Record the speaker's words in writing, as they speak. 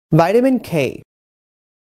Vitamin K.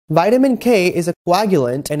 Vitamin K is a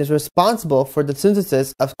coagulant and is responsible for the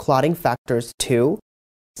synthesis of clotting factors 2,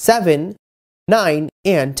 7, 9,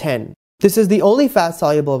 and 10. This is the only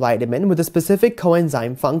fat-soluble vitamin with a specific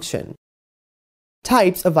coenzyme function.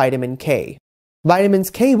 Types of vitamin K.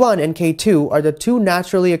 Vitamins K1 and K2 are the two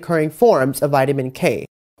naturally occurring forms of vitamin K,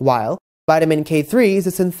 while vitamin K3 is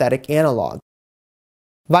a synthetic analog.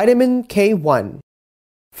 Vitamin K1.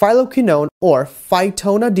 Phylloquinone or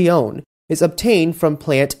phytonadione is obtained from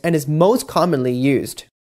plant and is most commonly used.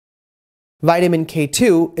 Vitamin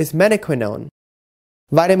K2 is menaquinone.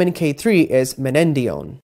 Vitamin K3 is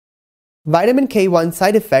menaquinone. Vitamin K1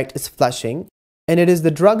 side effect is flushing, and it is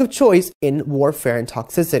the drug of choice in warfarin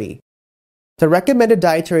toxicity. The recommended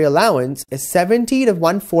dietary allowance is 70 to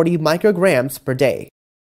 140 micrograms per day.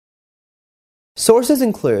 Sources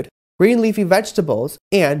include green leafy vegetables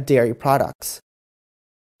and dairy products.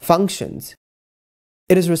 Functions.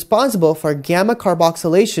 It is responsible for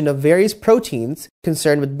γ-carboxylation of various proteins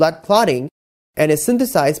concerned with blood clotting and is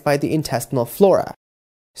synthesized by the intestinal flora.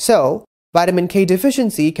 So, vitamin K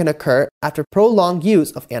deficiency can occur after prolonged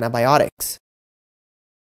use of antibiotics.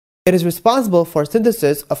 It is responsible for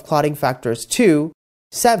synthesis of clotting factors 2,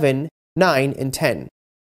 7, 9, and 10.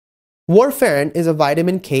 Warfarin is a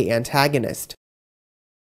vitamin K antagonist.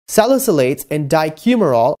 Salicylates and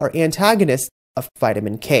dicumarol are antagonists of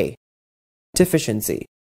vitamin K. Deficiency.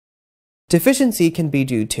 Deficiency can be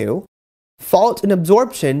due to fault in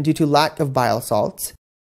absorption due to lack of bile salts,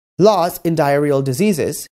 loss in diarrheal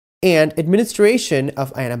diseases, and administration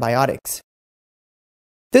of antibiotics.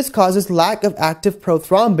 This causes lack of active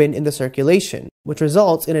prothrombin in the circulation, which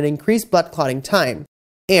results in an increased blood clotting time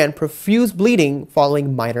and profuse bleeding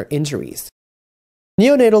following minor injuries.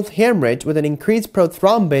 Neonatal hemorrhage with an increased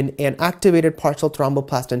prothrombin and activated partial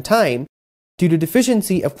thromboplastin time due to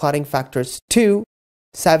deficiency of clotting factors 2,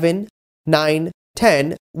 7, 9,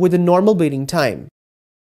 10 with a normal bleeding time.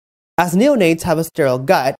 As neonates have a sterile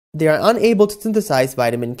gut, they are unable to synthesize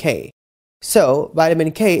vitamin K, so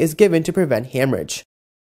vitamin K is given to prevent hemorrhage.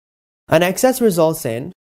 An excess results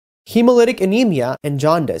in hemolytic anemia and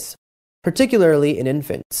jaundice, particularly in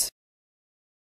infants.